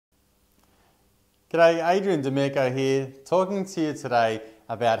G'day, Adrian D'Amico here, talking to you today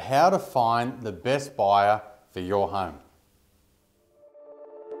about how to find the best buyer for your home.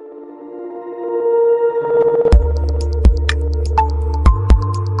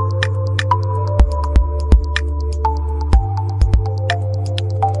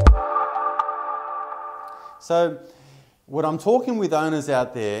 So, when I'm talking with owners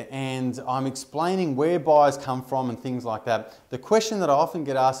out there and I'm explaining where buyers come from and things like that, the question that I often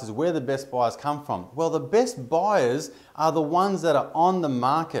get asked is where the best buyers come from. Well, the best buyers are the ones that are on the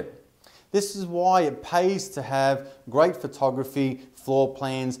market. This is why it pays to have great photography, floor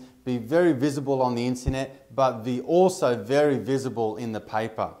plans, be very visible on the internet, but be also very visible in the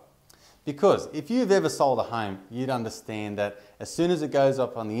paper. Because if you've ever sold a home, you'd understand that as soon as it goes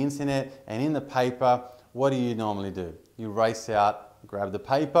up on the internet and in the paper, what do you normally do? You race out, grab the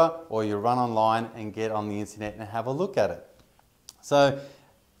paper, or you run online and get on the internet and have a look at it. So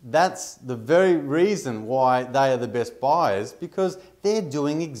that's the very reason why they are the best buyers, because they're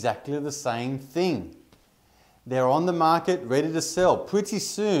doing exactly the same thing. They're on the market, ready to sell. Pretty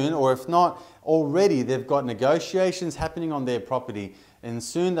soon, or if not already, they've got negotiations happening on their property, and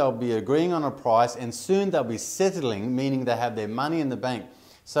soon they'll be agreeing on a price, and soon they'll be settling, meaning they have their money in the bank.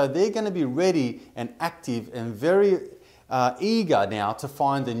 So they're going to be ready and active and very eager now to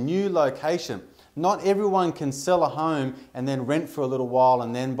find a new location. Not everyone can sell a home and then rent for a little while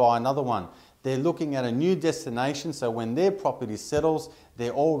and then buy another one. They're looking at a new destination, so when their property settles,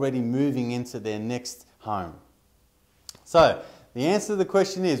 they're already moving into their next home. So the answer to the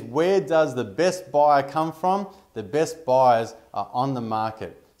question is, where does the best buyer come from? The best buyers are on the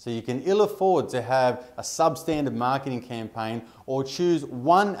market. So you can ill afford to have a substandard marketing campaign or choose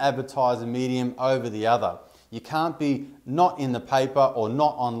one advertiser medium over the other. You can't be not in the paper or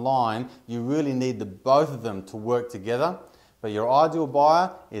not online. You really need both of them to work together. But your ideal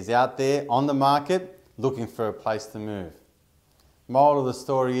buyer is out there on the market looking for a place to move. Moral of the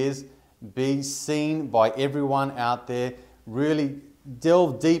story is, be seen by everyone out there. Really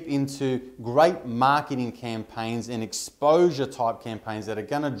delve deep into great marketing campaigns and exposure type campaigns that are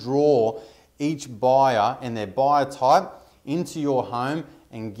going to draw each buyer and their buyer type into your home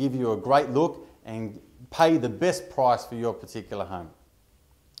and give you a great look and pay the best price for your particular home.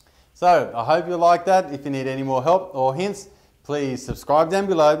 So I hope you like that. If you need any more help or hints, please subscribe down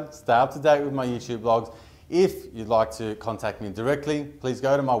below. Stay up to date with my YouTube blogs. If you'd like to contact me directly, please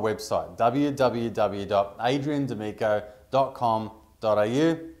go to my website, www.adriandamico.com.au.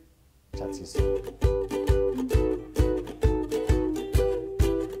 Chat to you soon.